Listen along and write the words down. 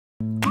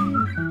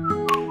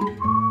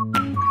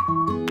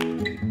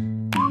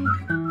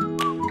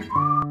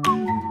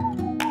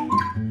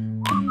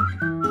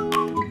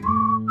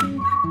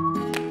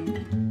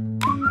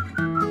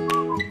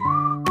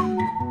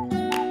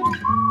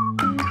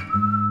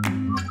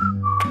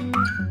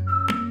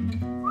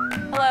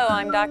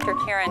I'm Dr.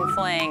 Karen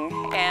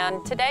Fling,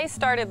 and today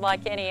started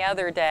like any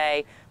other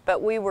day,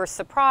 but we were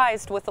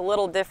surprised with a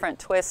little different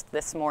twist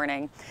this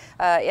morning.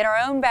 In our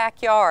own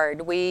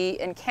backyard, we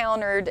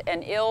encountered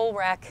an ill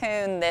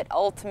raccoon that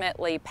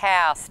ultimately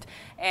passed,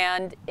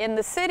 and in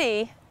the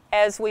city,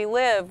 as we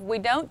live, we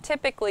don't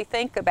typically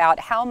think about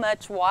how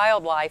much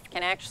wildlife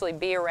can actually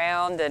be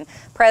around and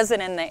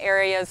present in the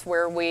areas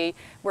where we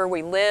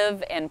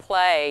live and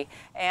play.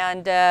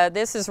 And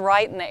this is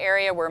right in the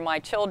area where my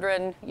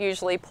children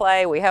usually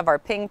play. We have our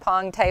ping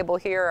pong table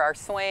here, our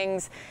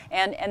swings,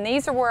 and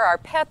these are where our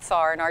pets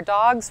are, and our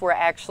dogs were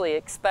actually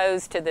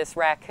exposed to this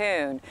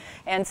raccoon.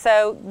 And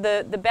so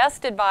the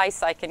best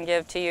advice I can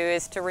give to you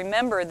is to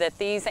remember that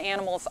these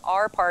animals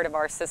are part of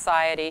our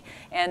society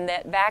and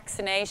that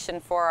vaccination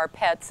for our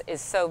pets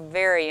is so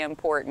very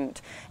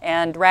important.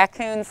 And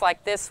raccoons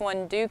like this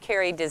one do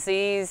carry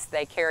disease.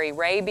 They carry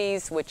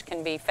rabies, which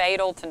can be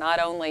fatal to not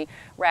only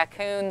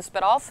raccoons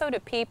but also to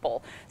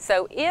people.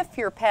 So if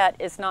your pet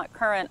is not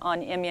current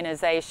on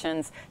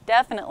immunizations,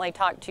 definitely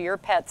talk to your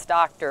pet's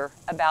doctor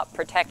about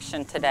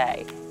protection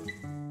today.